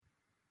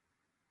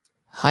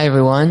Hi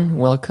everyone,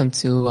 welcome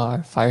to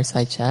our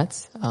Fireside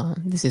Chats.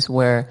 This is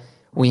where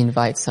we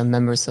invite some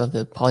members of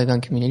the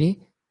Polygon community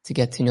to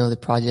get to know the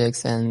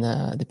projects and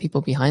the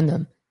people behind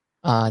them.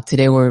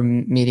 Today we're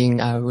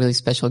meeting a really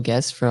special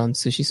guest from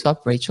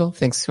SushiSwap, Rachel.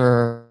 Thanks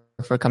for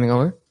coming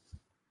over.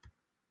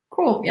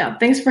 Cool. Yeah,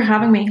 thanks for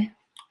having me.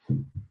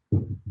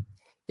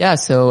 Yeah,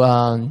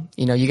 so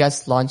you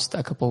guys launched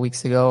a couple of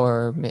weeks ago,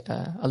 or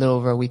a little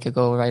over a week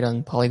ago, right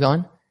on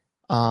Polygon.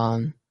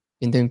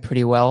 Been doing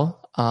pretty well.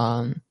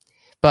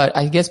 But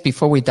I guess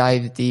before we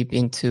dive deep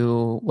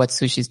into what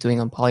Sushi is doing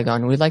on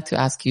Polygon, we'd like to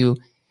ask you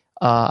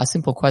a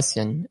simple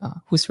question.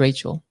 Who's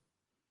Rachel?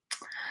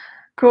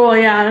 Cool.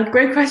 Yeah,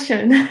 great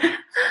question.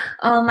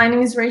 My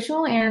name is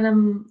Rachel, and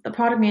I'm the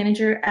product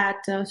manager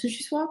at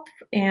SushiSwap.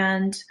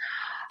 And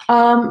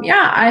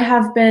I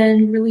have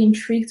been really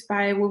intrigued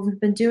by what we've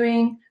been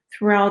doing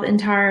throughout the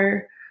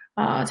entire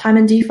time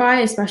in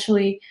DeFi,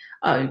 especially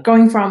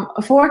going from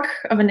a fork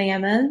of an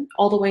AMN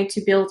all the way to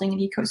building an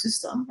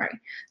ecosystem, right?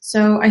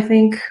 So I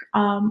think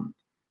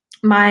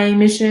my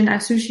mission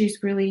at Sushi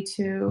is really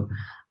to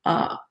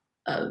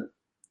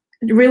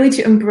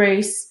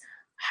embrace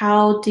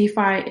how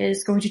DeFi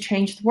is going to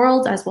change the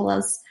world, as well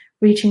as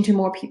reaching to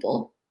more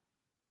people.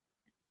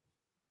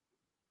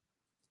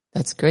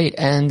 That's great.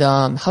 And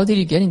how did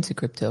you get into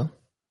crypto?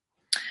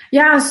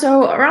 Yeah,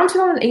 so around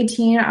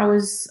 2018, I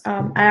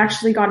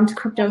actually got into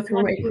crypto through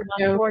a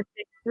crypto.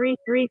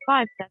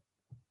 46335.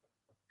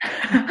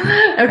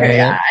 Okay,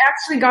 yeah, I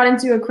actually got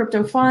into a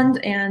crypto fund,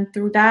 and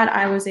through that,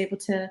 I was able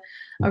to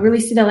really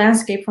see the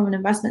landscape from an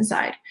investment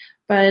side.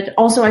 But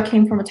also, I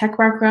came from a tech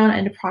background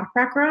and a product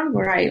background,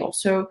 where I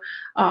also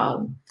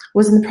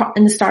was in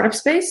the startup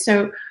space.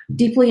 So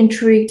deeply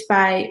intrigued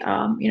by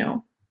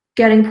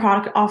getting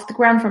product off the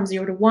ground from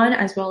 0 to 1,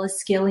 as well as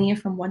scaling it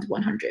from 1 to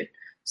 100.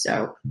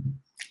 So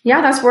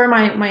yeah, that's where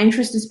my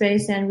interest is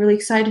based, and really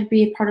excited to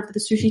be a part of the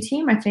Sushi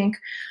team. I think,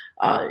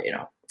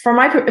 from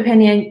my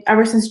opinion,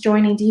 ever since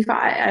joining DeFi,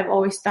 I've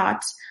always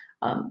thought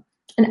an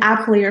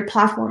app layer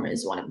platform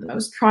is one of the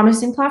most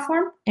promising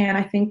platform, and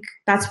I think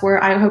that's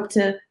where I hope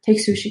to take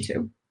Sushi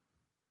to.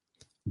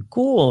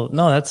 Cool.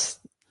 No, that's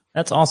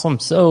awesome.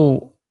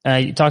 So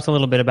you talked a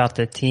little bit about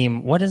the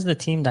team. What is the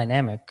team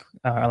dynamic?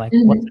 What's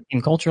the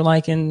team culture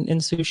like in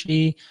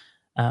Sushi?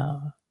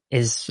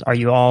 Are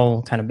you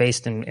all kind of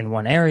based in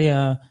one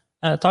area?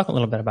 Talk a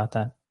little bit about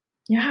that.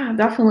 Yeah,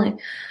 definitely.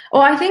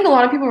 Well, I think a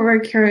lot of people are very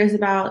curious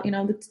about,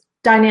 the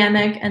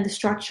dynamic and the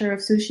structure of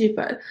Sushi,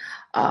 but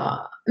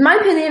my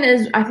opinion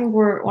is I think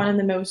we're one of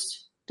the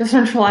most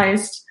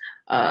decentralized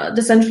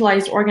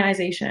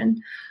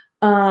organization.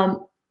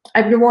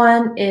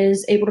 Everyone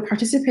is able to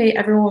participate.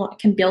 Everyone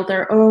can build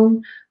their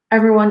own.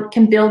 Everyone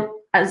can build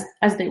as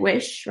they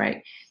wish,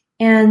 right?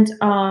 And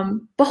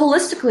but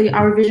holistically,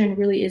 our vision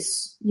really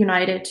is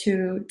united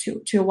to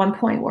one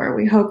point where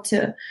we hope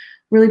to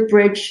really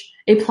bridge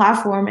a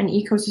platform and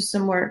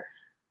ecosystem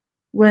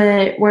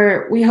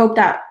where we hope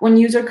that when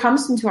user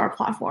comes into our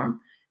platform,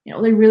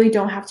 they really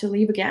don't have to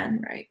leave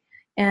again, right?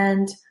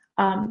 And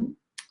from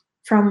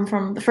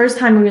the first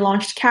time we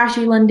launched Cash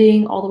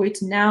lending all the way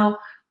to now,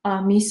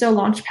 Miso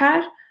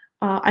Launchpad,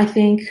 I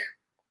think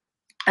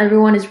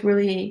everyone is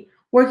really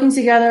working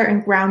together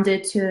and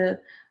grounded to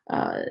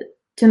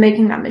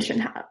making that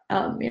mission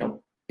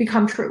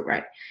become true,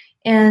 right?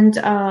 And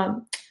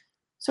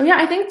so yeah,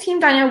 I think team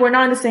dynamic, we're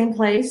not in the same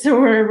place, so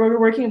we're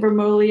working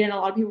remotely, and a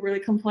lot of people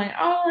really complain,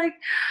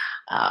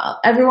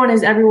 everyone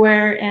is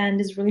everywhere and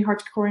it's really hard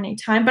to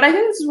coordinate time. But I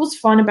think this is what's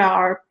fun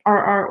about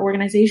our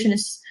organization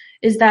is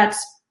that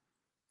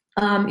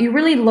you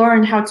really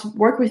learn how to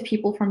work with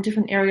people from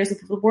different areas of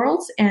the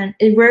world, and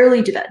it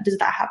rarely does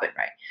that happen,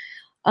 right?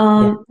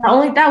 Not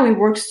only that, we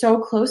work so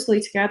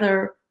closely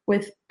together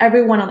with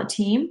everyone on the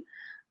team.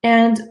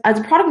 And as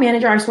a product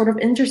manager, I sort of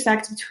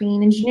intersect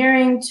between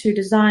engineering to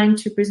design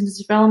to business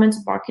development to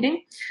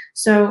marketing.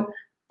 So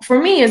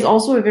for me, it's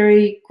also a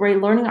very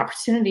great learning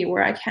opportunity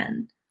where I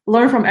can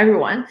learn from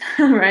everyone,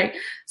 right?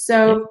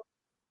 So,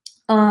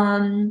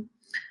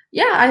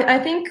 I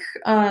think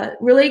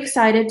really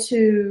excited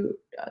to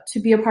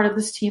be a part of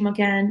this team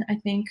again. I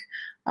think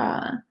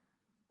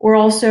we're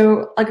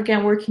also,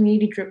 we're a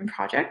community-driven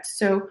project.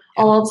 So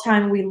all the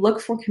time we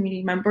look for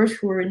community members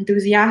who are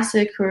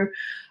enthusiastic, who are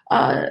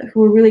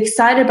really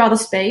excited about the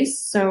space.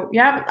 So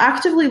yeah,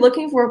 actively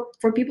looking for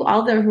people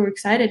out there who are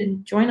excited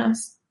and join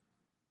us.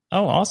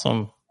 Oh,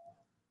 awesome.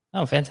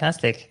 Oh,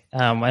 fantastic.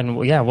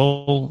 And yeah,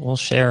 we'll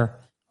share.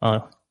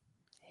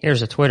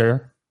 Here's a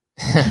Twitter.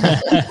 Reach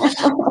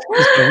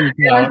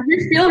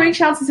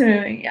out to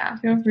me. Yeah,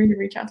 feel free to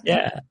reach out to me.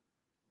 Yeah.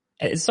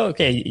 It's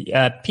okay.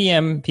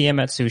 PM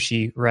at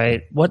Sushi,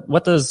 right?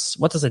 What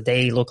does a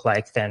day look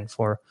like then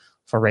for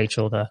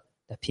Rachel, the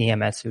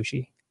PM at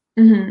Sushi?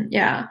 Mm-hmm,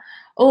 yeah.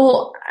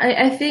 Well,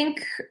 I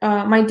think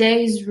my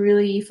day is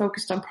really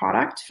focused on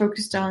product,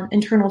 focused on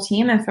internal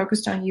team, and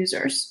focused on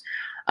users.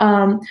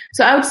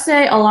 So I would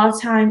say a lot of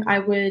time I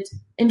would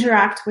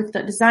interact with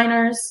the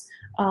designers,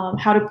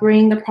 how to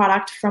bring the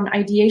product from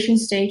ideation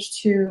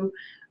stage to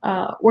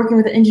working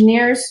with the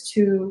engineers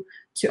to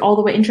to all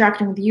the way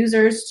interacting with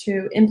users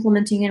to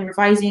implementing and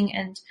revising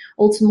and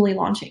ultimately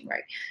launching,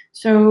 right?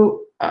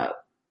 So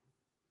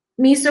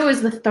Miso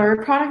is the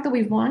third product that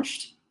we've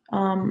launched,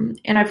 and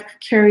I've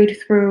carried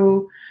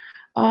through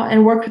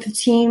and worked with the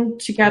team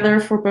together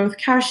for both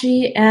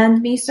Kashi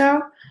and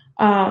Miso.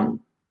 So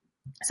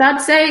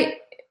I'd say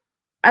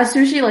at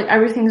Sushi, like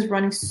everything's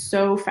running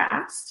so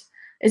fast.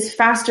 It's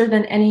faster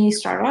than any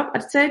startup,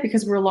 I'd say,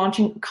 because we're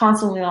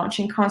constantly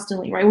launching,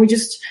 right? We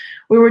just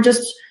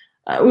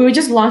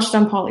launched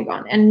on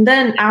Polygon, and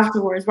then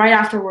right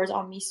afterwards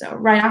on Miso,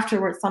 right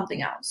afterwards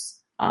something else,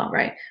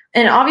 right?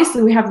 And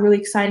obviously we have really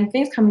exciting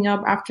things coming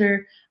up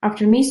after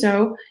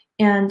Miso,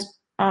 and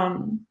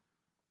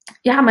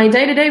my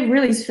day-to-day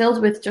really is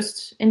filled with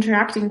just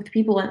interacting with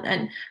people.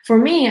 And for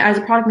me, as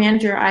a product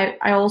manager,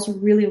 I also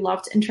really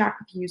love to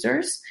interact with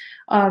users.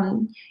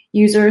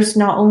 Users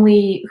not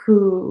only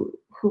who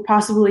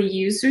possibly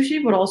use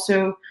Sushi, but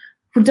also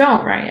who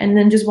don't, right? And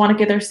then just want to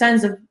get their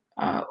sense of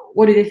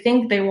what do they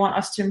think they want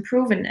us to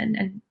improve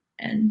and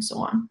so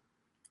on.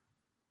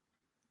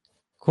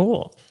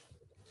 Cool.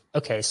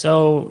 Okay,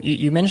 so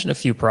you mentioned a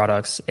few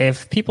products.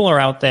 If people are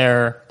out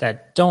there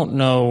that don't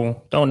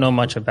know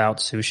much about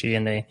sushi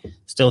and they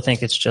still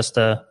think it's just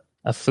a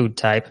food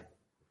type,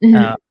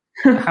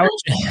 how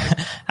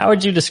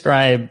would you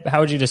describe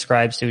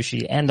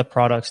sushi and the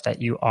products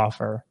that you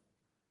offer?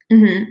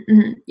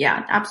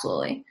 Yeah,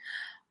 absolutely.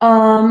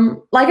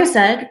 Like I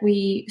said,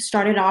 we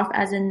started off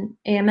as an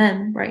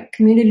AMM, right?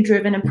 Community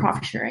driven and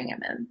profit sharing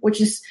AMM,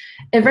 which is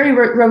a very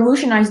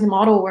revolutionized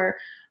model where,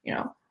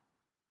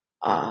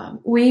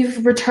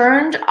 we've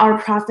returned our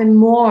profit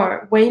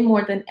way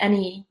more than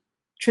any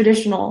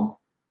traditional,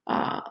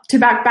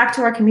 back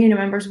to our community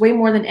members, way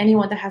more than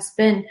anyone that has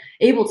been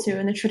able to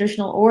in the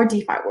traditional or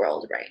DeFi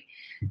world, right?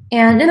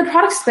 And in the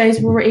product space,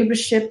 we were able to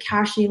ship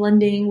Kashi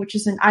lending, which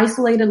is an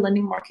isolated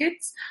lending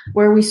markets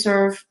where we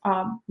serve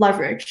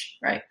leverage,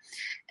 right?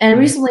 And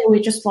recently we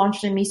just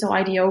launched a Miso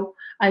IDO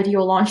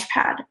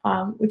Launchpad,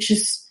 which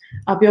is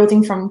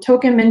building from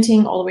token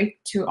minting all the way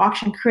to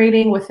auction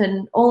creating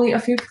within only a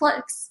few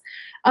clicks.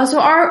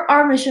 So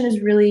our mission is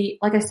really,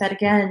 like I said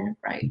again,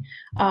 right?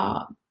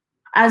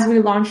 As we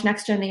launch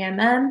next gen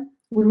AMM,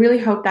 we really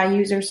hope that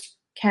users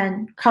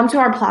can come to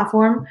our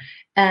platform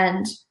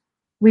and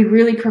we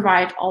really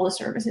provide all the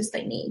services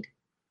they need.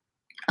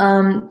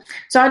 So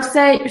I'd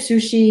say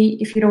Sushi,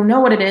 if you don't know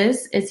what it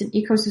is, it's an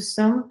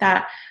ecosystem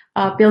that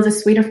builds a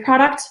suite of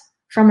products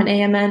from an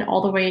AMM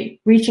all the way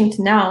reaching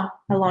to now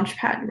a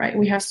Launchpad, right?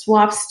 We have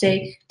swap,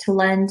 stake, to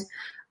lend,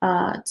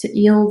 to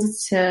yield,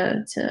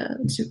 to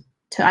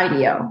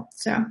IDO.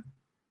 So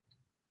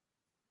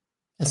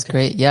that's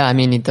great. Yeah, I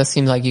mean, it does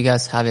seem like you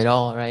guys have it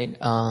all, right?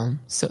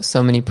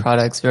 So many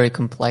products, very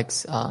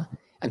complex,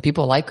 and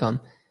people like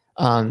them.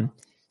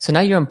 So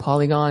now you're on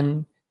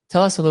Polygon.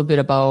 Tell us a little bit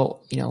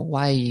about,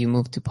 why you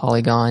moved to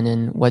Polygon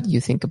and what you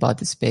think about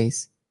the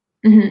space.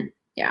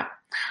 Yeah.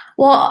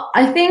 Well,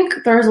 I think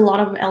there's a lot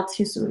of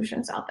L2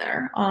 solutions out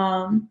there.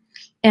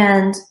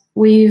 And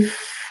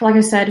like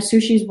I said,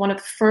 Sushi is one of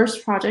the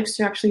first projects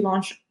to actually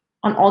launch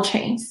on all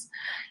chains.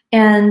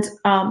 And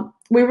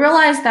we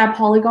realized that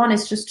Polygon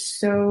is just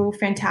so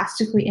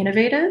fantastically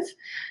innovative,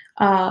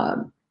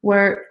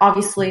 where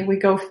obviously we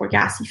go for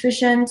gas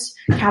efficient,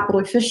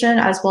 capital efficient,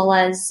 as well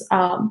as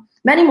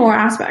many more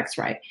aspects,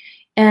 right?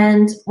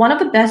 And one of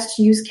the best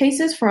use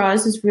cases for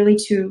us is really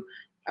to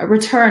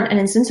return and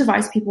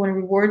incentivize people and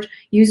reward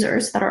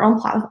users that are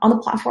on the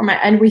platform.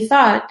 And we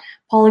thought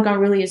Polygon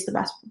really is the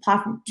best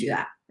platform to do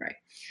that, right?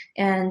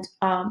 And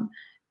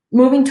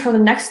moving to the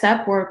next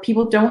step where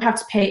people don't have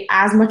to pay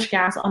as much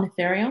gas on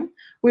Ethereum,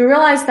 we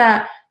realized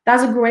that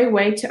that's a great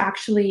way to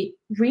actually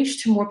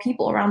reach to more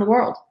people around the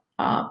world.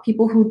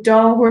 People who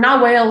are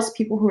not whales,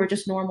 people who are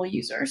just normal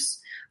users,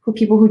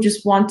 people who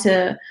just want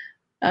to,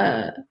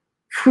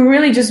 who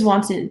really just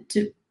want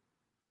to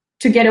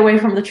get away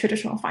from the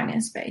traditional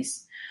finance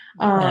space.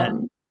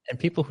 And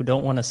people who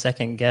don't want to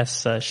second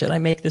guess, should I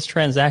make this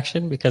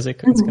transaction because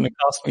it's going to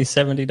cost me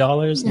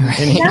 $70?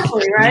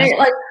 Exactly, right?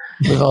 Like,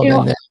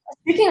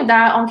 speaking of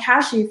that, on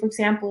Kashi, for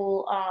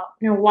example,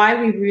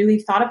 why we really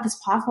thought of this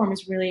platform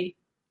is really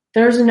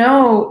how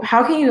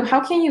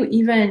can you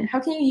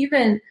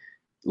even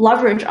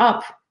leverage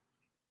up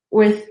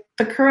with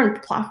the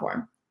current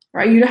platform,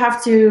 right? You'd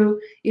have to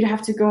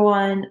go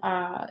on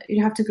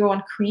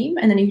Cream,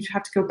 and then you'd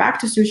have to go back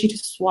to Sushi to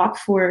swap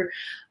for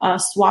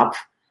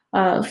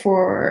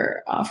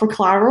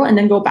collateral, and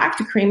then go back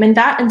to Cream, and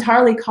that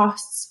entirely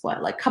costs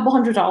like a couple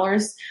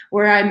 $100,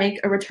 where I make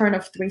a return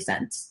of 3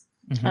 cents.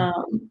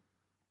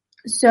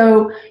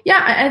 So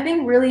yeah, I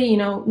think really,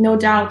 no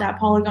doubt that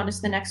Polygon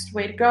is the next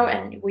way to go,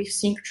 and we've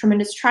seen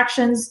tremendous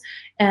tractions,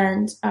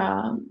 and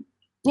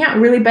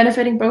really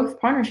benefiting both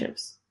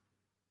partnerships.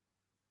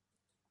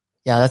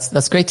 Yeah,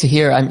 that's great to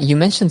hear. You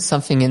mentioned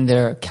something in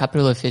there,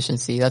 capital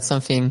efficiency. That's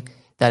something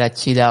that at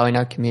QDAO in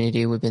our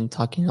community we've been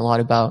talking a lot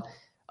about.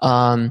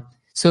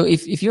 So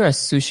if you're a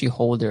Sushi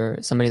holder,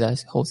 somebody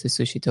that holds a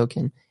Sushi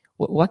token,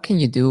 what can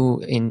you do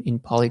in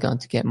Polygon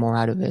to get more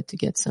out of it, to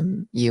get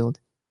some yield?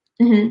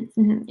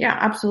 Yeah,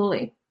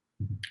 absolutely.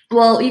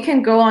 Well, you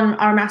can go on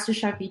our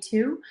MasterChef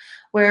V2,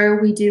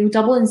 where we do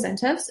double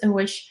incentives, in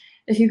which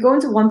if you go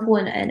into one pool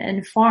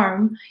and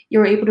farm,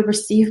 you're able to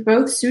receive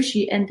both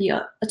sushi and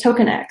the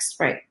token X,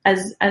 right,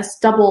 as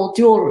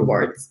dual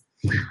rewards.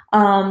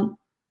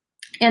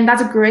 And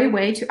that's a great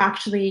way to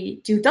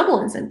actually do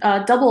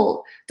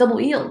double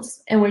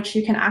yields, in which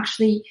you can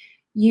actually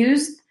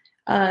use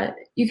the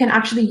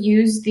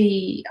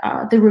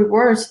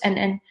rewards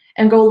and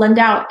go lend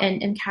out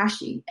in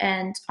Cashi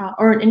and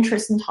earn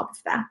interest on top of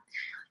that.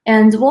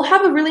 And we'll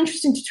have a really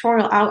interesting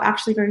tutorial out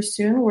actually very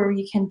soon, where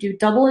you can do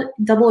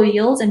double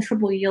yields and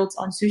triple yields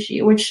on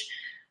sushi, which,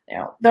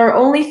 there are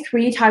only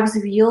 3 types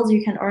of yields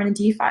you can earn in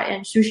DeFi,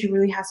 and sushi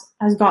really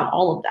has got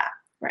all of that,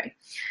 right?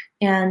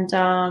 And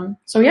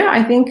so yeah,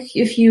 I think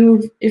if you're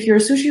a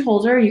sushi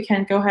holder, you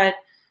can go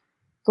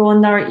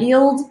on our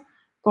yield,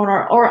 go on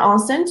our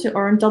onsen to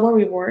earn double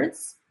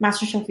rewards,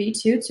 MasterChef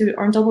V2 to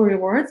earn double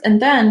rewards,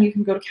 and then you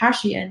can go to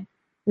Cashi and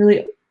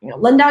really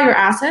lend out your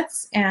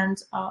assets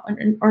and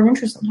earn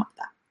interest on top of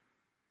that.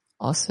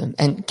 Awesome.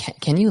 And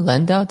can you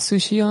lend out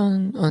sushi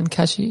on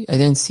Cashi? I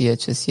didn't see it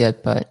just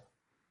yet, but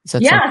so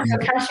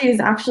Cashi is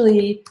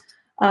actually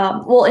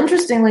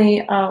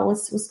interestingly,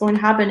 what's going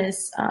to happen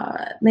is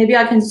maybe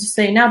I can just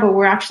say now, but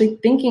we're actually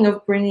thinking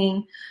of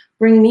bringing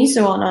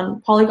Miso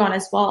on Polygon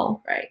as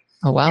well, right?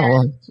 Oh wow!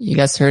 Well, you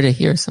guys heard it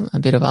here, a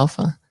bit of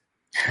alpha.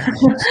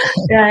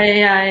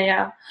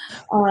 Yeah.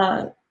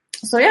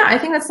 So yeah, I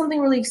think that's something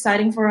really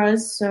exciting for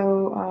us.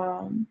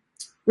 So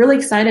really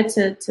excited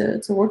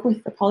to work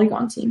with the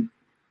Polygon team.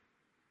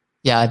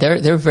 Yeah,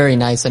 they're very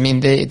nice. I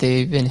mean,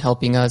 they've been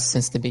helping us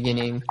since the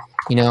beginning.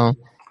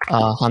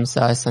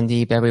 Hamza,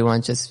 Sandeep,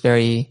 everyone, just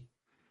very,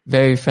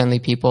 very friendly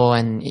people,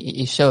 and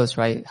it shows,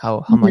 right,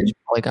 how much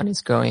Polygon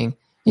is growing.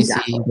 You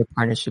see the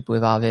partnership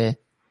with Aave,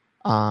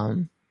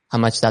 how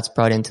much that's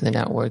brought into the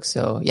network.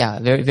 So yeah,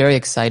 very, very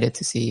excited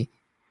to see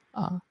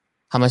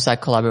how much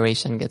that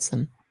collaboration gets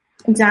them.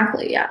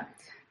 Exactly, yeah.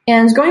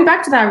 And going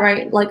back to that,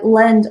 right, like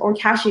Lend or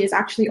Cashi is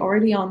actually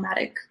already on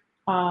Matic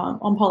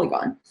on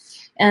Polygon,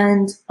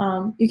 and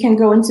you can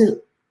go into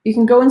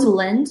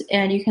Lend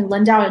and you can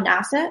lend out an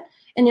asset,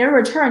 and in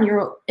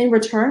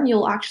return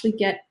you'll actually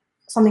get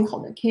something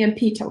called a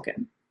KMP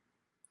token.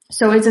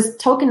 So it's a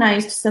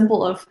tokenized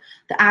symbol of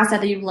the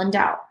asset that you lend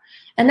out,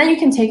 and then you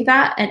can take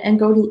that and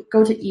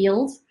go to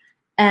yield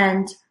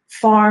and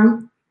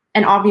farm,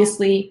 and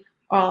obviously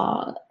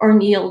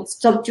earn yields,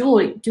 so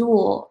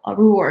dual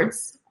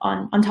rewards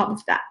on top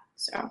of that.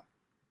 So,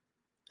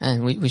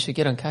 and we should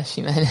get on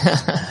Cashi,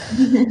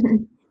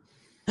 man.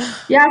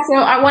 Yeah, so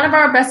one of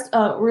our best,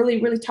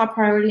 really, really top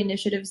priority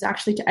initiatives is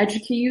actually to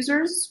educate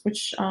users,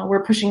 which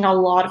we're pushing out a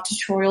lot of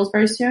tutorials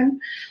very soon.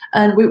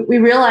 And we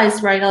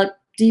realized, right, like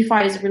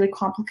DeFi is a really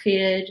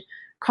complicated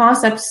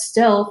concept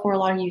still for a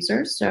lot of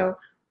users. So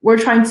we're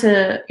trying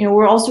to,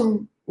 we're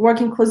also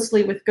working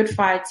closely with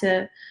GoodFi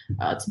to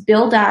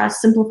build that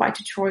simplified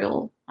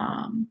tutorial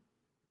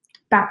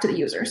back to the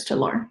users to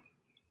learn.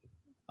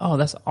 Oh,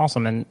 that's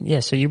awesome. And yeah,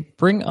 so you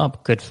bring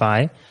up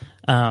GoodFi.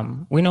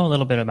 We know a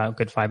little bit about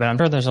GoodFi, but I'm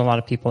sure there's a lot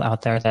of people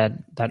out there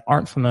that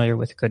aren't familiar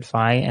with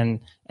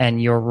GoodFi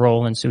and your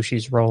role and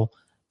Sushi's role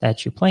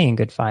that you play in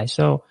GoodFi.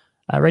 So,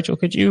 Rachel,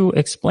 could you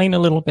explain a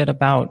little bit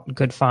about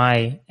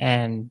GoodFi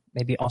and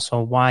maybe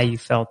also why you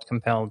felt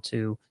compelled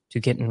to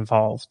get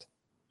involved?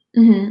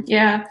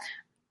 Yeah,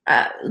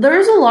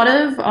 there's a lot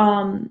of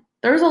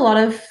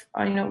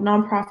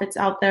nonprofits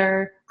out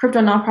there,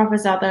 crypto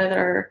nonprofits out there that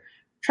are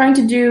trying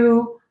to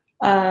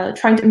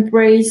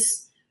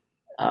embrace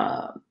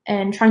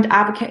and trying to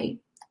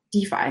advocate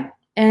DeFi.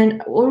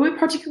 And what we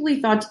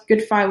particularly thought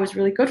GoodFi was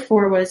really good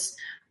for was,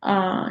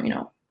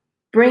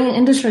 bringing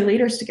industry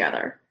leaders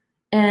together.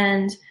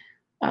 And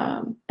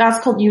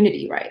that's called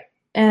unity, right?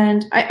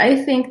 And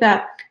I think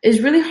that it's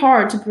really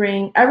hard to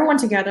bring everyone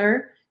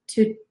together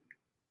to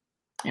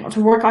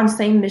work on the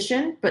same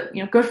mission, but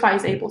GoodFi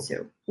is able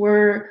to.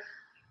 We're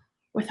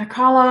with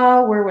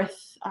Akala, we're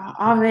with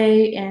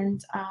Aave,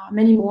 and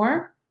many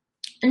more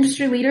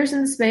industry leaders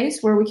in the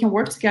space where we can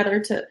work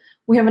together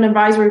we have an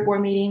advisory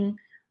board meeting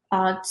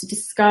to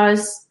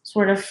discuss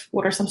sort of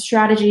what are some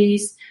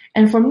strategies.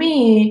 And for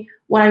me,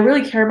 what I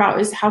really care about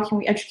is how can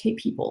we educate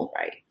people,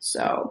 right?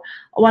 So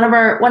one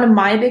of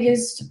my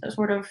biggest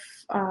sort of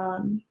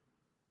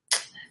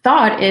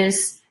thought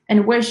is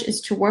and wish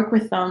is to work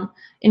with them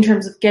in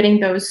terms of getting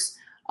those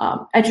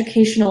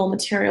educational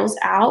materials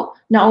out,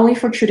 not only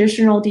for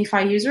traditional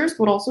DeFi users,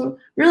 but also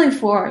really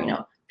for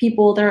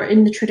people that are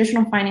in the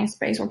traditional finance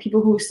space or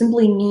people who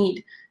simply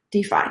need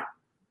DeFi.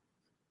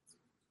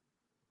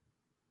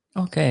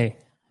 Okay,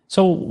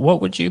 so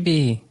what would you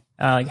be?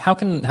 How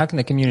can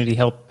the community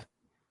help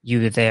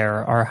you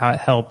there, or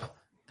help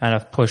kind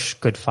of push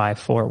GoodFi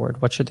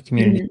forward? What should the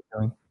community be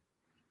doing?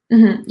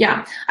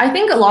 Yeah, I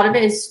think a lot of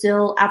it is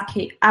still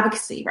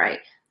advocacy, right?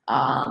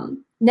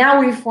 Now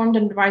we've formed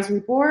an advisory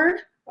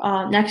board.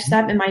 Next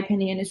step, in my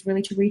opinion, is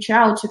really to reach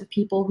out to the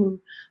people who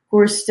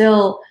are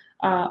still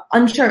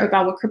unsure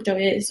about what crypto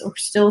is, or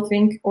still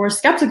think or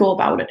skeptical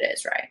about what it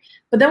is, right?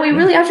 But then we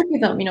really educate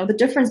them, the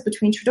difference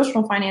between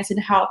traditional finance and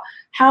how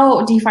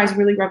DeFi is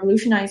really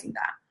revolutionizing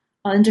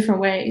that in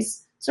different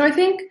ways. So I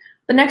think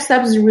the next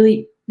step is to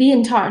really be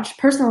in touch,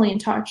 personally in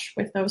touch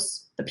with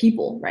the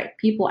people, right?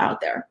 People out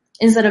there,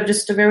 instead of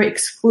just a very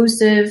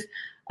exclusive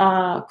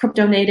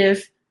crypto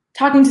native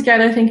talking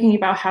together, thinking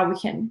about how we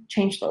can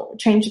change the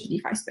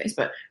DeFi space,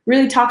 but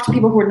really talk to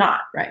people who are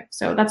not, right?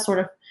 So that's sort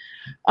of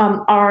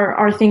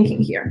our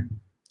thinking here.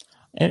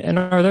 And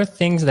are there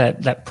things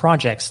that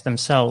projects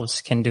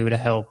themselves can do to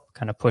help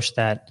kind of push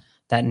that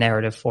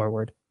narrative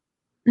forward?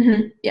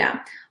 Mm-hmm.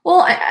 Yeah.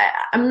 Well,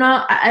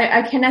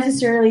 I can't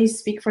necessarily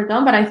speak for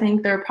them, but I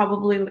think they're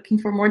probably looking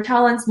for more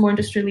talents, more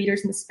industry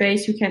leaders in the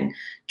space who can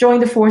join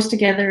the force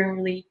together and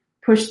really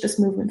push this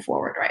movement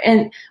forward, right?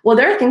 And what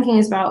they're thinking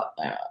is about,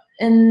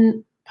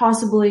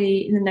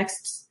 possibly in the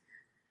next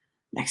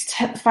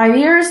 5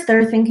 years,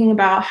 they're thinking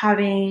about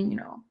having,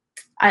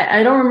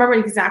 I don't remember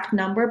the exact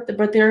number,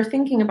 but they're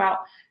thinking about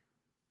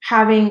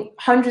having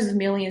hundreds of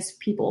millions of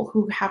people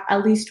who have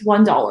at least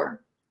 $1,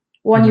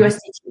 one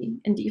USDT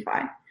in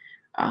DeFi.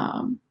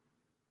 I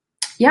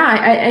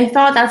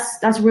thought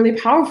that's really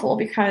powerful,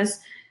 because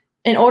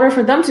in order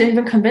for them to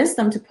even convince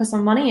them to put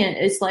some money in,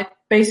 it's like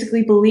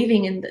basically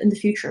believing in the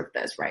future of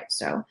this, right?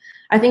 So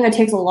I think it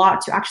takes a lot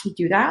to actually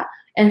do that.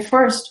 And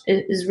first,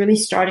 it is really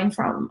starting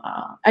from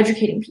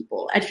educating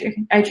people,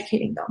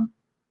 educating them.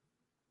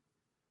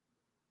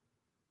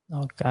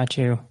 Oh, got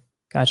you.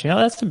 Oh,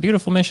 that's a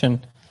beautiful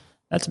mission.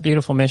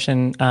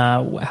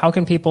 How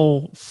can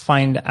people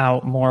find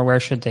out more? Where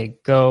should they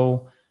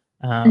go?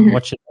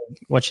 What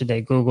should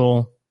they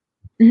Google?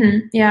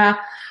 Mm-hmm. Yeah.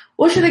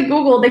 What should they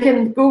Google? They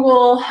can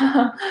Google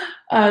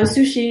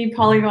Sushi,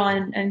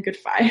 Polygon, and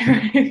GoodFi.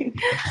 Right?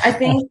 I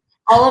think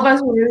all of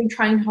us were really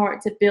trying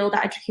hard to build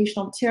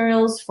educational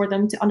materials for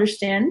them to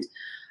understand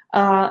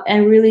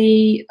and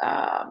really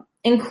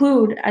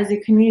include as a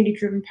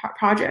community-driven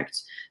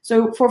project.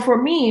 So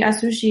for me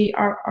as Sushi,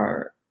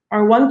 our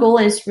one goal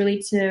is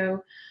really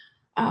to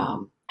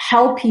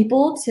help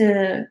people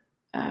to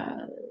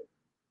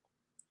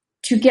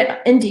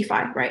get in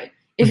DeFi, right?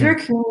 If you're a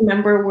community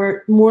member,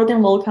 we're more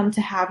than welcome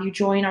to have you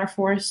join our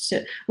force,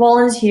 to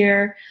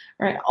volunteer,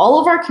 right? All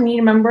of our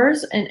community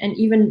members and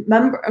even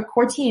a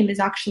core team is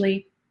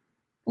actually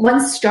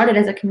once started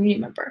as a community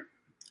member.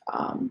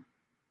 And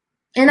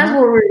that's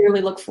what we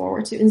really look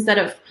forward to, instead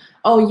of,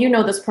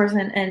 this person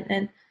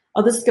and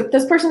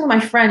this person is my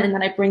friend, and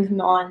then I bring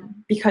him on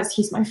because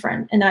he's my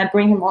friend, and then I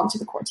bring him on to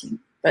the core team.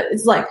 But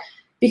it's like,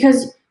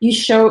 because you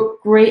show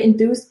great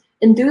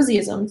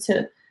enthusiasm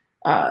to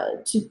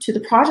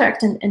the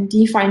project and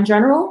DeFi in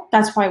general,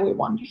 that's why we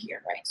want you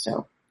here, right?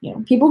 So,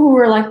 people who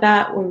are like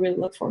that, we really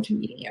look forward to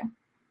meeting you.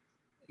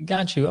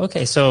 Got you.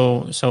 Okay,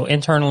 so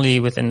internally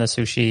within the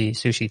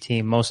sushi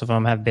team, most of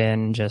them have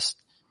been just,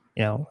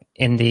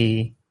 in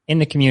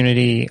the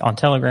community, on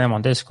Telegram,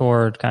 on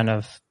Discord, kind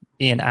of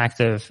being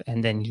active.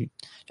 And then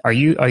are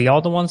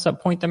y'all the ones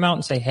that point them out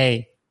and say,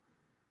 hey,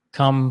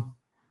 come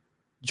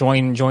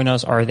join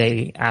us? Or are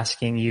they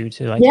asking you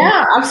to like?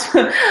 Yeah,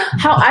 absolutely.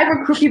 How I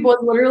recruit people is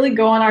literally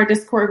go on our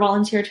Discord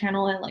volunteer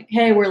channel and like,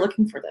 hey, we're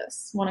looking for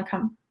this. Want to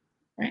come?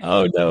 Right.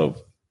 Oh, dope.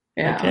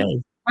 Yeah.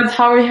 Okay. That's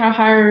how we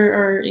hire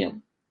our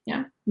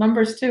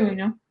members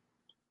too.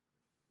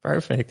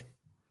 Perfect.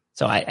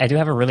 So I do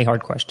have a really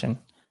hard question.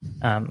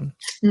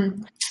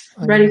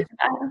 Ready for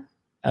that?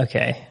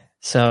 Okay.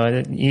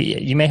 So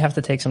you may have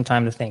to take some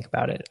time to think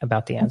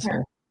about the answer.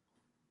 Okay.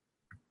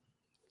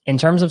 In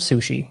terms of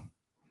sushi,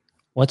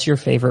 what's your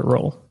favorite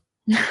role?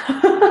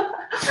 Okay.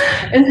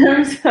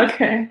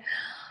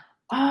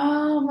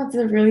 That's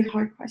a really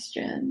hard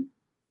question.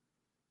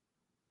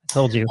 I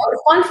told you.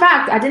 Fun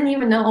fact, I didn't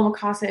even know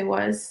omakase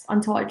was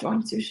until I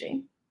joined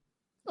Sushi.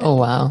 Oh,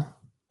 wow.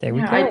 There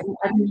we go. I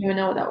didn't even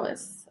know what that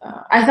was.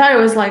 I thought it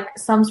was like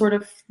some sort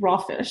of raw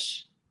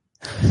fish.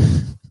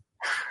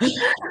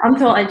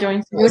 Until I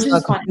joined Sushi, which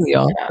is fun.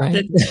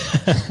 Right?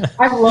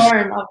 I've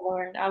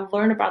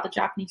learned about the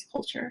Japanese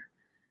culture.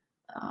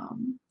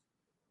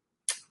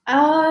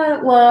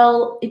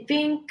 Well, I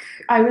think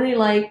I really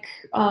like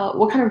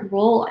what kind of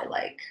role I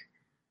like.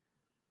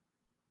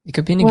 It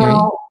could be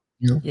nigiri.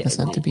 That's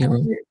not to be a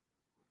role.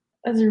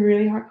 That's a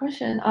really hard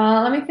question.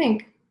 Let me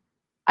think.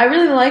 I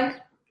really like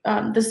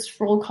this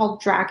role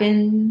called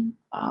Dragon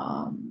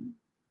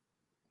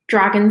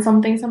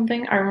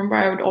something. I remember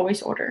I would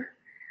always order.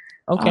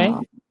 Okay.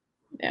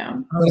 Yeah.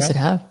 What does it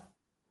have?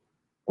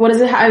 What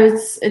does it have?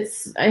 It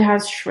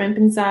has shrimp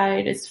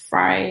inside. It's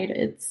fried.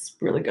 It's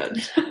really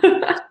good.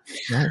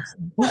 Nice.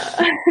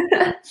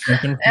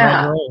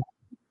 Yeah.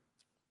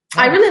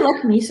 I really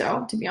like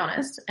miso, to be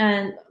honest.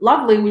 And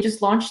luckily, we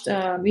just launched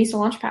a miso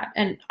launchpad,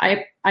 and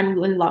I'm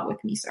in love with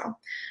miso.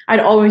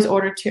 I'd always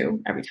order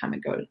 2 every time I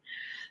go to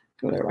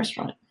a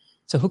restaurant.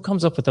 So who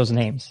comes up with those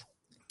names?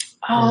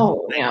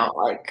 Oh,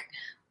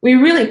 we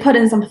really put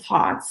in some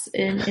thoughts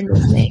in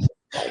those names.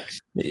 Like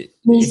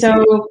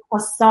miso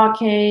plus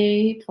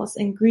sake plus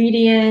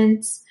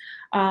ingredients.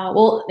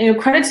 Well,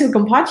 credit to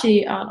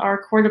Gompachi,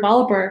 our core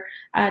developer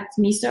at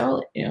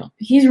Miso.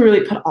 He's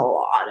really put a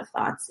lot of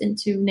thoughts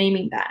into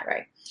naming that,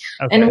 right?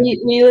 Okay. And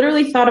we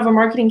literally thought of a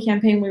marketing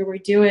campaign where we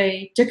do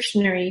a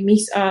dictionary,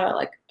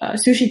 like a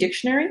sushi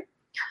dictionary,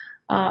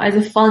 as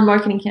a fun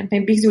marketing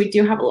campaign, because we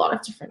do have a lot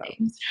of different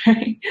names,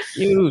 right?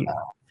 Dude,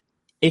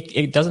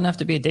 it doesn't have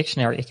to be a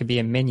dictionary. It could be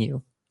a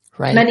menu,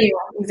 right? Menu,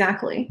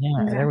 exactly.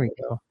 Yeah, exactly. There we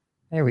go.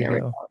 There we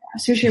go. Yeah.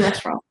 Sushi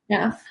restaurant.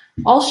 Yeah.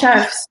 All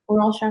chefs.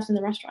 We're all chefs in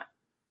the restaurant.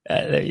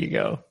 There you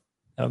go.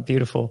 Oh,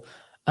 beautiful.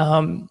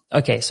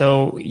 Okay,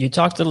 so you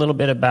talked a little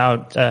bit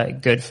about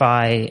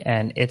GoodFi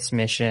and its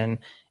mission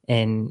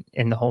in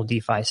the whole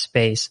DeFi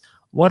space.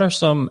 What are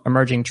some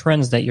emerging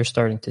trends that you're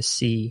starting to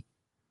see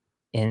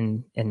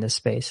in this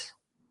space?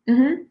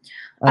 Mm-hmm.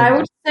 I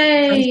would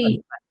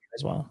say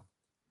as well.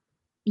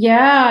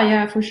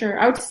 Yeah, for sure.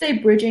 I would say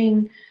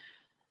bridging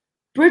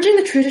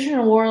the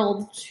traditional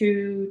world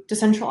to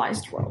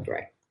decentralized world,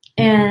 right?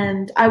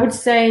 And I would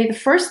say the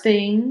first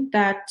thing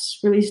that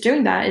really is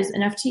doing that is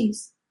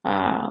NFTs.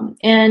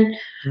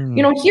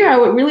 Here I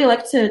would really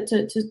like to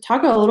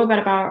talk a little bit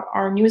about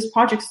our newest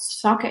project,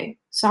 Sake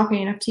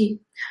NFT.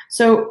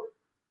 So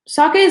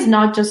Sake is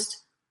not just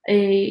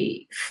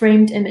a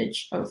framed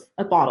image of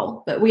a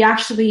bottle, but we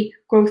actually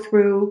go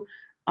through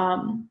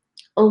a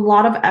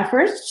lot of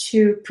effort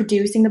to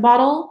producing the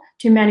bottle,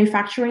 to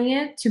manufacturing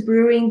it, to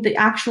brewing the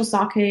actual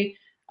sake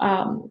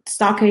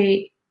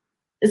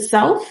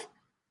itself.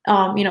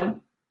 The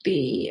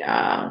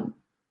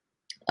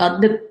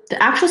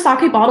actual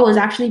sake bottle is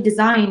actually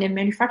designed and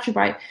manufactured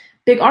by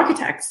big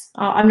architects.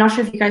 I'm not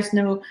sure if you guys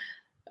know.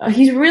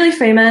 He's really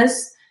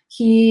famous.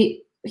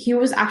 He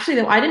was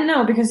actually I didn't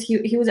know, because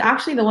he was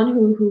actually the one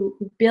who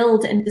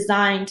built and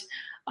designed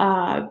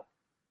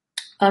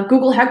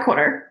Google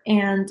headquarters,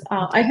 and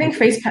I think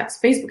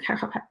Facebook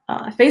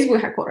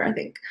headquarters. I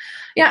think,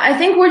 I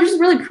think we're just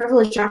really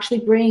privileged to actually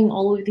bring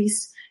all of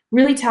these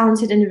really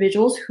talented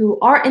individuals who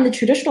are in the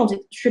traditional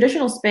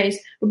space.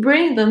 We're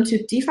bringing them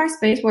to DeFi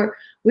space where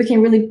we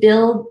can really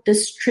build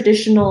this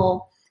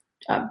traditional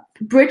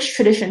bridge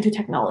tradition to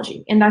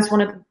technology, and that's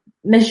one of the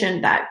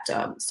mission that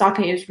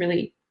Sake is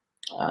really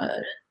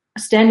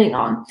standing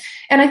on.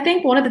 And I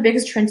think one of the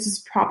biggest trends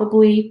is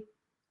probably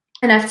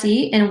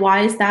NFT, and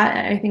why is that?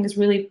 I think is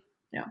really,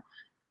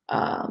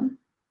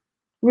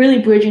 really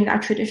bridging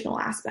that traditional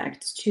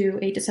aspect to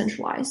a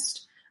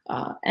decentralized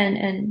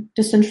and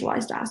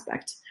decentralized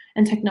aspect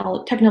and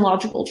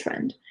technological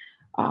trend.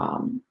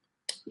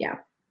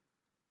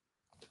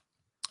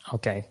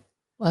 Okay.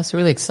 Well, that's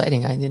really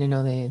exciting. I didn't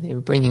know they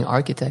were bringing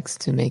architects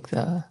to make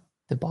the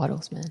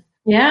bottles, man.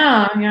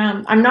 Yeah.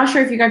 I'm not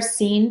sure if you guys have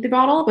seen the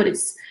bottle, but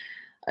it's,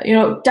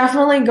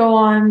 definitely go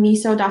on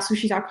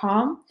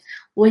miso.sushi.com.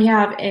 We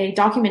have a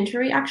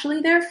documentary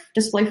actually there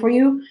display for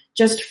you,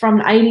 just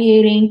from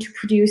ideating to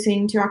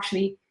producing to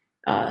actually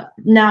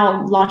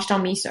now launched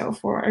on Miso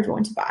for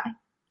everyone to buy.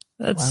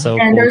 That's so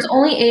cool. And there's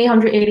only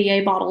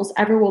 888 bottles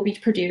ever will be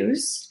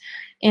produced.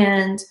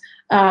 And,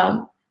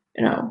 the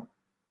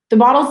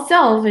bottle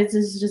itself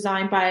is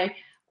designed by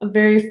a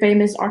very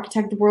famous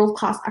architect,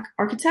 world-class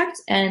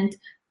architect, and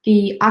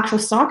the actual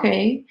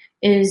sake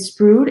is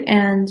brewed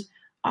and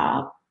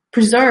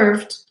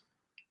preserved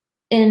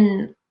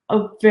in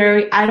a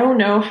very, I don't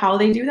know how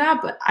they do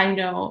that, but I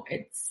know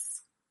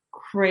it's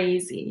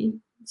crazy.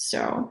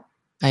 So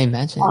I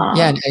imagine.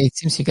 Yeah, it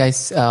seems you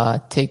guys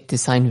take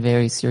design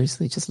very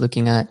seriously, just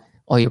looking at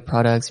all your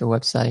products, your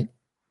website.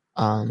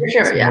 For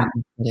sure, yeah.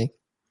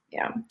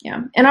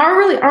 And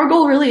our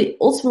goal really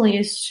ultimately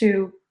is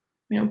to,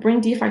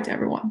 bring DeFi to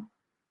everyone.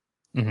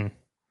 Mm-hmm.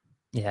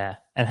 Yeah,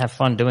 and have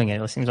fun doing it.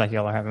 It seems like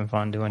y'all are having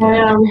fun doing it.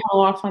 Yeah, we have a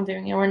lot of fun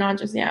doing it. We're not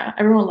just,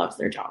 everyone loves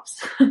their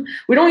jobs.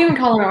 We don't even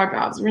call it our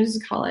jobs. We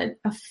just call it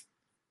a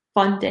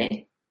fun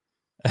day.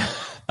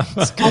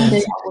 It's fun day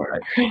at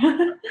work.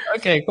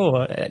 Okay,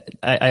 cool.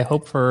 I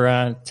hope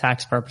for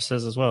tax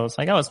purposes as well. It's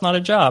like, it's not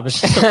a job.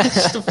 It's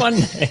just a fun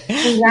day.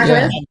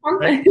 Exactly. It's a fun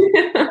day.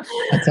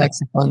 A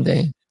tax fun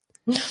day.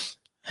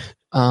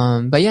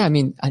 But yeah, I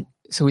mean,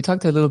 so we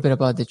talked a little bit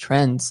about the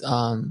trends.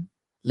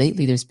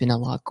 Lately, there's been a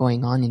lot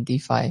going on in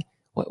DeFi.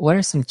 What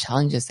are some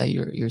challenges that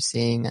you're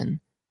seeing and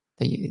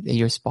that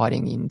you're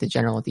spotting in the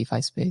general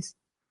DeFi space?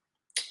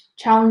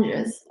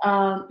 Challenges,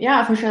 for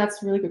sure.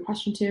 That's a really good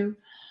question too.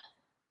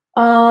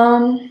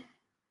 I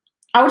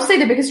would say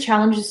the biggest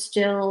challenge is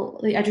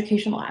still the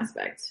educational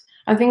aspect.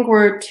 I think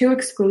we're too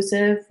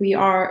exclusive.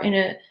 We're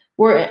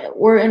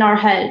in our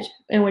head,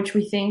 in which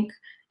we think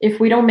if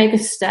we don't make a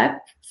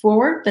step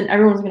forward, then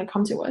everyone's going to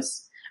come to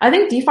us. I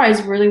think DeFi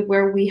is really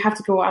where we have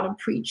to go out and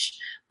preach,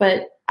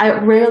 but I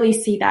rarely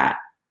see that.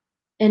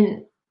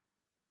 Right?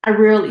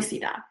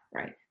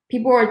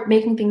 People are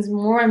making things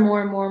more and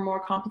more and more and more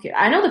complicated.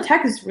 I know the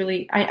tech is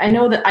really, I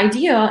know the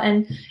idea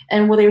and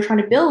what they were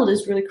trying to build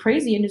is really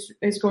crazy and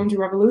is going to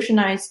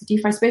revolutionize the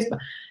DeFi space. But,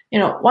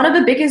 one of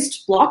the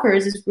biggest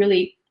blockers is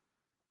really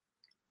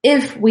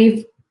if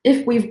we've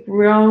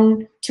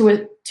grown to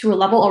a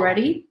level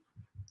already,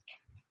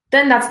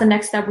 then that's the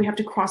next step. We have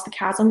to cross the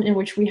chasm in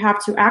which we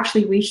have to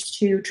actually reach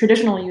to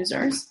traditional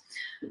users.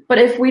 But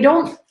if we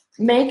don't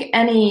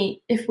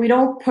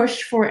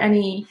push for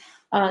any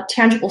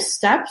tangible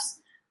steps,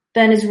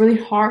 then it's really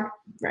hard,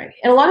 right?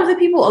 And a lot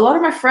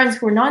of my friends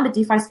who are not in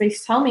the DeFi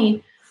space tell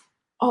me,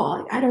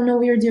 oh, I don't know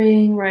what you're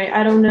doing, right?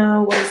 I don't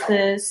know what is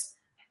this.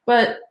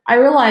 But I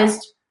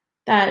realized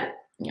that,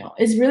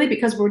 it's really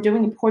because we're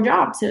doing a poor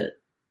job to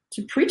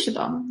preach to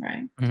them,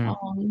 right?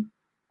 Mm-hmm.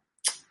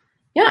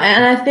 Yeah,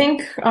 and I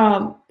think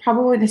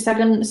probably the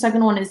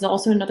second one is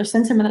also another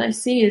sentiment that I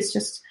see is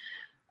just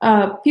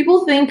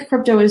people think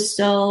crypto is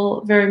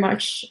still very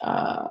much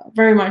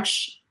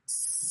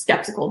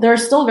skeptical. They're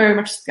still very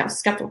much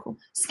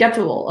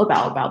skeptical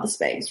about the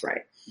space,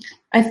 right?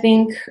 I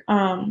think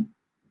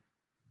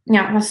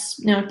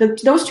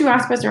those two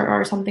aspects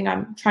are something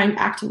I'm trying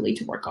actively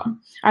to work on.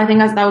 I think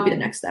that would be the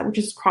next step, which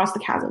is cross the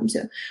chasm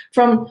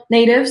from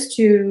natives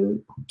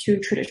to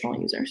traditional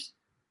users.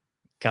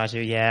 Got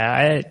you.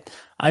 Yeah,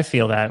 I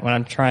feel that when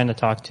I'm trying to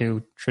talk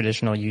to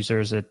traditional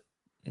users, it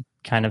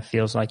kind of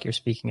feels like you're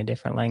speaking a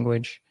different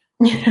language.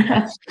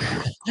 Yeah.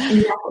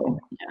 Exactly.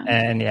 Yeah.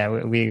 And yeah,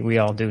 we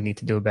all do need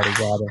to do a better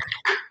job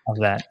of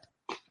that.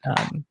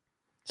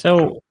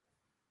 So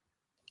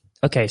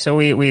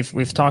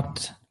we've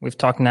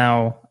talked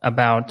now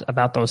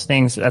about those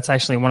things. That's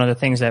actually one of the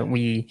things that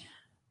we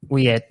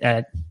at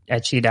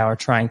QiDao are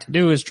trying to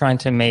do, is trying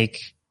to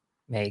make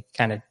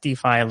kind of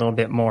DeFi a little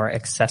bit more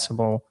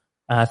accessible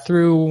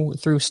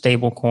through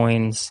stable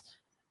coins.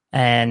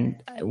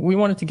 And we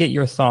wanted to get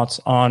your thoughts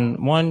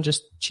on, one,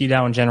 just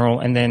QiDao in general,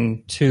 and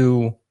then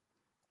two,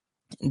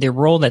 the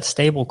role that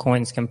stable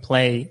coins can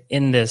play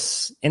in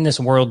this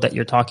world that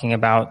you're talking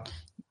about,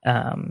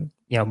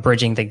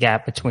 bridging the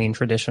gap between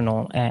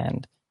traditional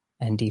and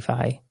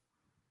DeFi.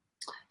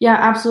 Yeah,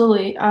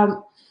 absolutely.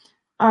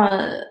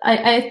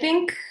 I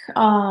think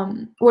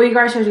what you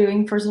guys are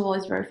doing, first of all,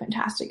 is very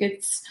fantastic.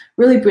 It's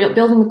really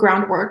building the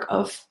groundwork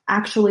of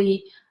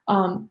actually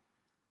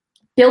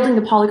building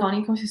the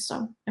Polygon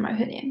ecosystem, in my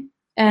opinion.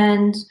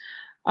 And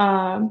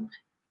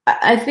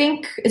I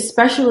think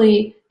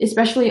especially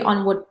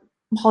on what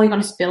Polygon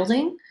is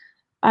building,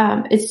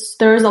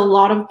 there is a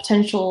lot of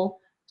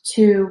potential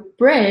to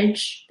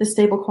bridge the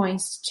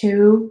stablecoins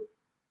to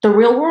the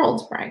real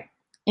world, right?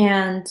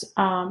 And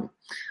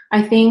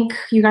I think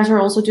you guys are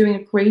also doing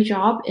a great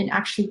job in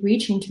actually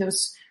reaching to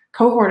those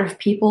cohort of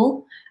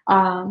people,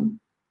 talking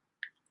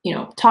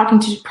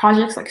to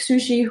projects like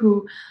Sushi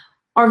who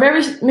are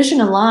very mission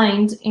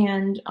aligned,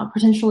 and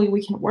potentially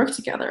we can work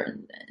together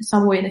in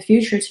some way in the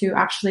future to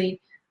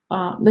actually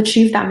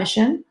achieve that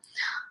mission.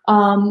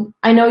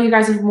 I know you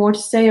guys have more to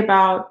say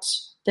about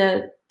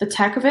the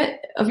tech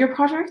of your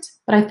project,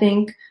 but I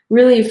think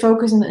really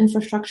focus on the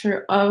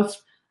infrastructure of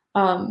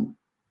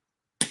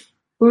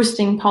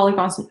boosting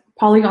Polygon's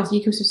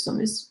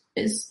ecosystem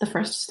is the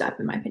first step,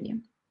 in my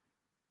opinion.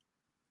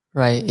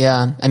 Right.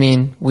 Yeah. I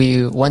mean,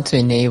 we want to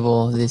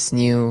enable this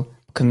new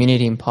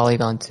community in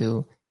Polygon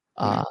to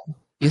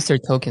use their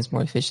tokens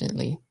more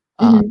efficiently,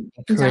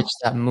 encourage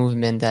that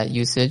movement, that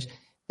usage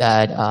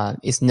that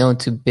is known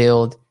to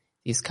build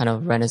these kind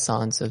of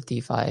renaissance of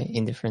DeFi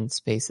in different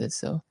spaces.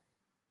 So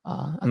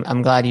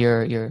I'm glad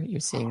you're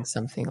seeing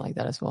something like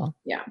that as well.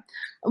 Yeah,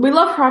 we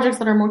love projects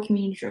that are more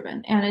community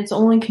driven, and it's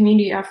only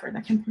community effort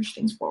that can push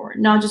things forward,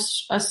 not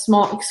just a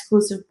small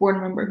exclusive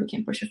board member who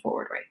can push it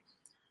forward, right?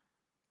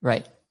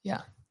 Right.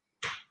 Yeah.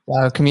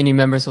 Our community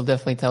members will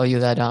definitely tell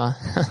you that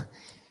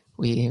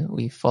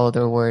we follow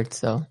their word.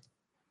 So.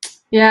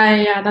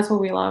 Yeah, that's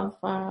what we love.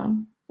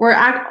 We're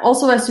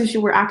also at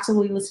Sushi, we're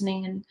actively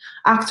listening and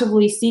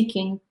actively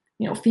seeking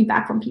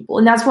feedback from people,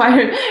 and that's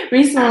why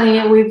recently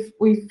we've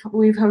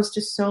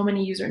hosted so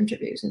many user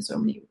interviews and so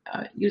many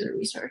user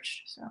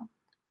research. So.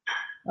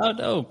 Oh,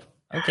 dope.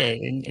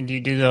 Okay, and do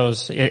you do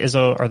those?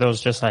 Are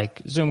those just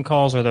like Zoom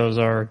calls, or those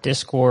are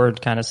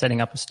Discord, kind of setting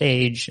up a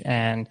stage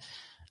and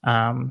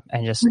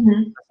just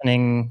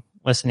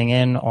listening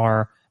in,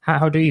 or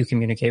how do you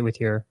communicate with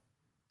your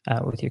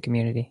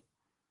community?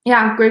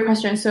 Yeah, great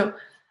question. So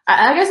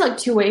I guess like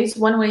two ways.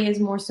 One way is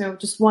more so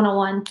just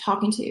one-on-one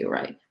talking to you,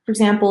 right? For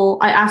example,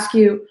 I ask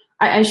you,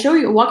 I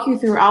walk you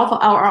through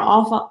our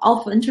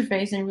alpha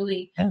interface and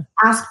really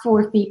ask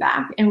for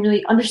feedback and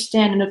really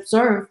understand and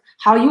observe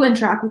how you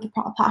interact with the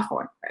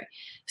platform, right?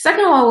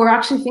 Second one, we're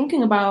actually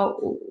thinking about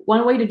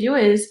one way to do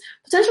is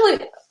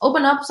potentially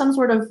open up some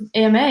sort of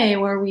AMA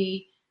where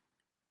we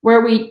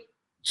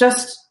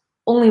just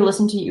only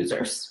listen to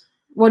users.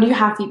 What do you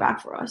have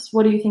feedback for us?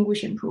 What do you think we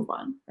should improve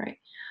on, right?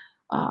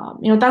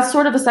 That's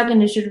sort of the second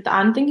initiative that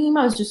I'm thinking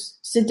about, is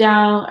just sit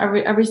down,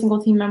 every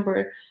single team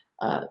member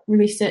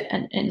really sit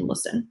and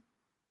listen.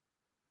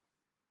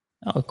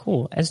 Oh,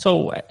 cool. And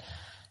so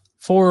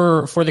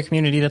for the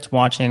community that's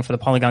watching, for the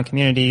Polygon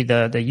community,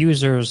 the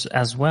users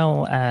as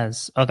well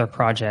as other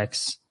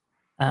projects,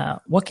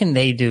 what can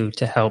they do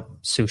to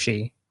help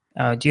Sushi?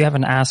 Do you have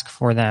an ask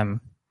for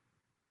them?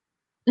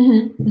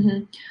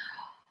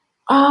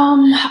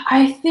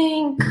 I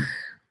think,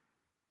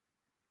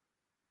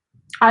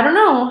 I don't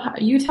know.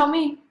 You tell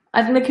me.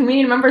 I think the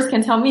community members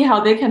can tell me how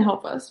they can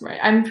help us, right?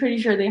 I'm pretty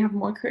sure they have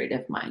more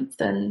creative minds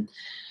than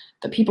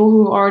the people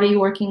who are already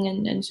working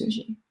in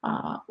sushi.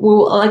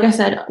 Like I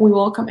said, we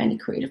welcome any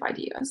creative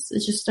ideas.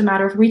 It's just a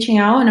matter of reaching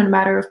out and a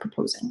matter of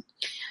proposing.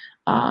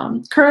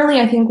 Currently,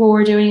 I think what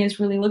we're doing is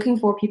really looking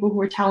for people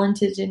who are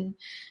talented in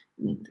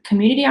the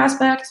community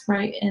aspect,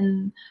 right?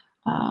 In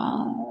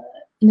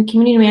the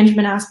community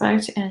management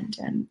aspect, and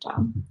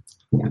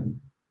yeah.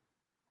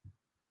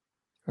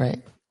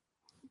 Right.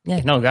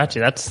 Yeah, no, got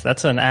you.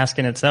 That's an ask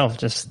in itself.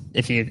 Just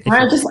if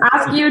I just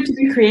ask you to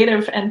be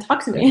creative and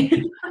talk to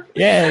me.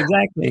 Yeah,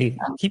 exactly.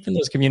 Keeping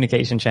those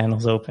communication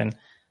channels open.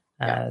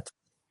 That's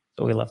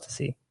what we love to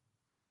see.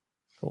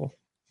 Cool.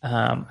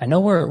 I know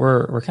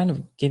we're kind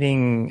of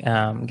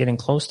getting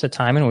close to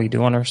time, and we do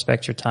want to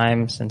respect your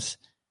time since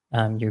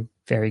you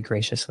very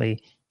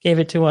graciously gave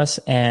it to us,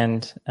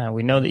 and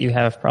we know that you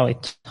have probably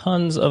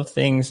tons of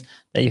things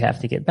that you have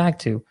to get back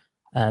to.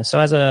 So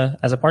as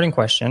a parting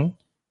question,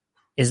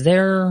 is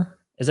there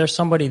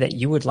somebody that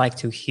you would like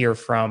to hear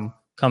from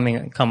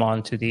come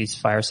on to these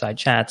fireside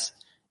chats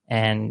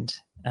and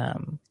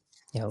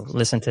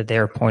listen to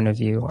their point of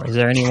view? Or is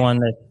there anyone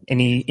that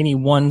any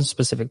one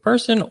specific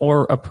person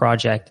or a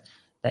project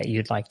that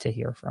you'd like to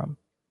hear from?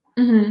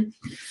 Mm-hmm.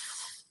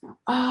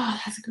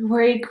 Oh, that's a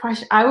great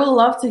question. I would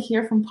love to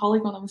hear from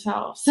Polygon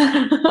themselves.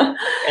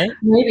 Okay.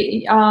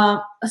 Maybe.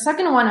 A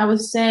second one, I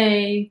would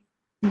say,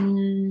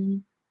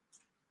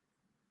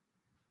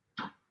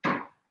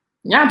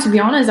 yeah, to be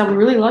honest, I would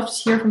really love to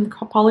hear from the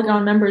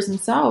Polygon members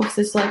themselves.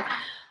 It's like,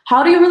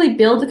 how do you really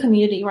build a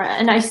community, right?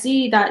 And I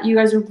see that you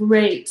guys are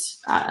great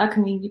at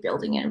community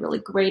building and really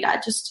great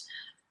at just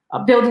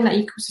building that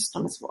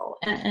ecosystem as well,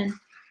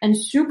 and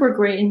super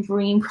great in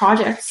bringing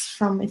projects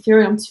from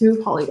Ethereum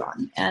to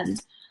Polygon.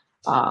 And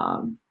I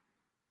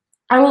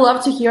would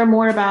love to hear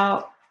more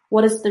about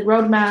what is the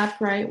roadmap,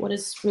 right? What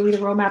is really the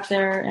roadmap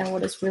there, and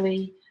what is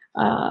really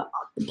the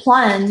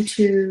plan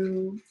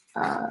to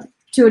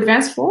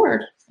advance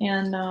forward.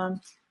 And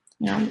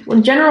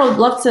in general, I'd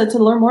love to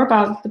learn more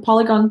about the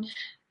Polygon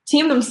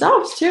team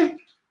themselves too.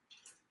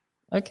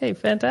 Okay,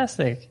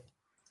 fantastic.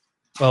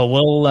 Well,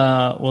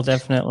 we'll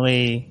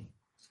definitely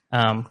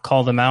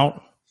call them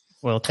out.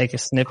 We'll take a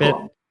snippet.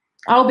 Cool.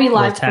 I'll be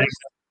live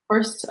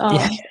first.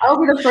 I'll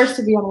be the first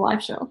to be on the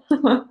live show.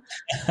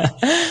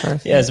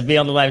 Yes, be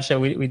on the live show.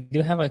 We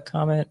do have a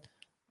comment.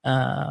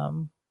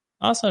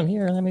 Awesome.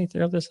 Here, let me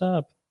throw this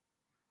up.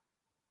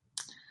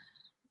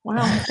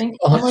 Wow, thank you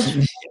so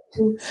much,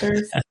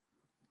 Poopsters.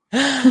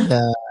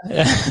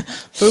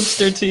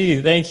 Poopster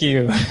T, thank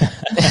you.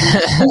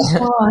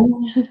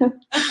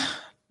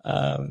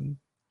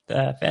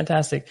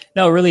 Fantastic.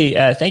 No, really,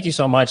 thank you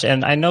so much.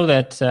 And I know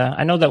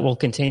that we'll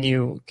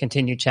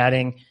continue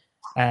chatting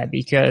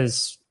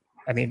because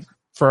I mean,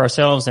 for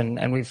ourselves,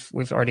 and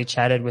we've already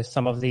chatted with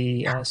some of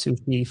the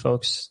Sushi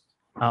folks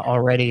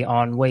already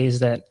on ways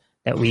that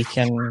we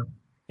can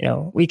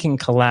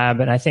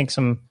collab. And I think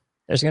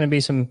there's going to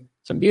be some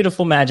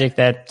beautiful magic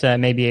that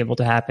may be able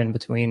to happen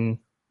between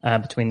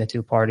the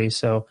two parties.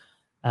 So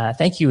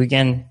thank you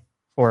again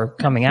for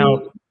coming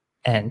out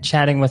and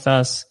chatting with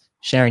us,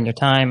 sharing your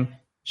time,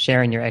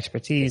 sharing your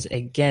expertise.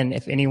 Again,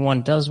 if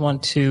anyone does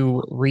want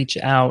to reach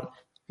out,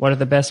 what are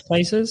the best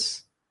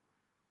places?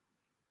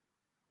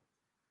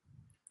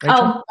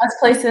 Rachel? Best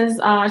places,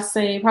 I'd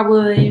say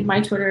probably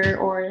my Twitter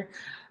or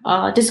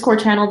Discord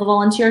channel, the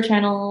volunteer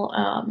channel.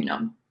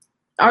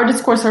 Our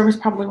Discord server is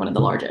probably one of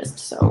the largest.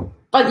 So,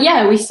 but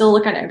yeah, we still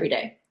look at it every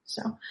day.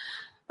 So,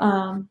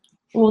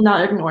 we'll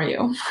not ignore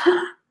you.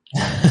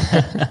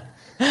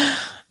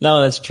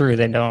 No, that's true.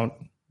 They don't.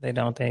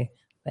 They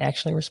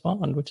actually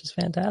respond, which is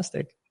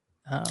fantastic.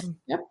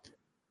 Yep.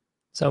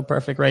 So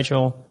perfect,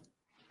 Rachel.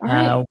 All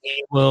right.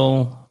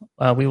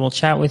 We will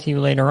chat with you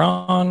later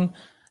on.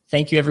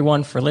 Thank you,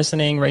 everyone, for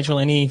listening. Rachel,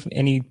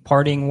 any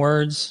parting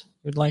words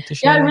you'd like to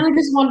share? Yeah, I really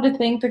just wanted to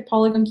thank the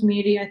Polygon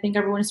community. I think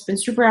everyone has been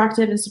super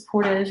active and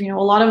supportive. A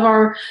lot of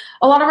our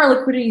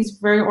liquidity is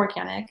very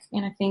organic,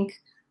 and I think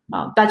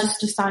that's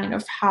just a sign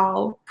of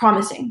how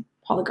promising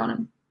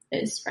Polygon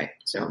is, right?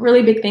 So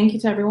really big thank you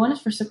to everyone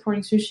for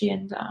supporting Sushi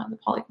and the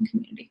Polygon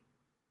community.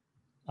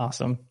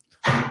 Awesome.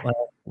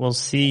 Well, we'll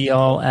see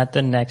y'all at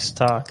the next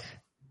talk.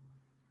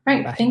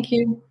 Right. Bye. Thank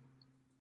you.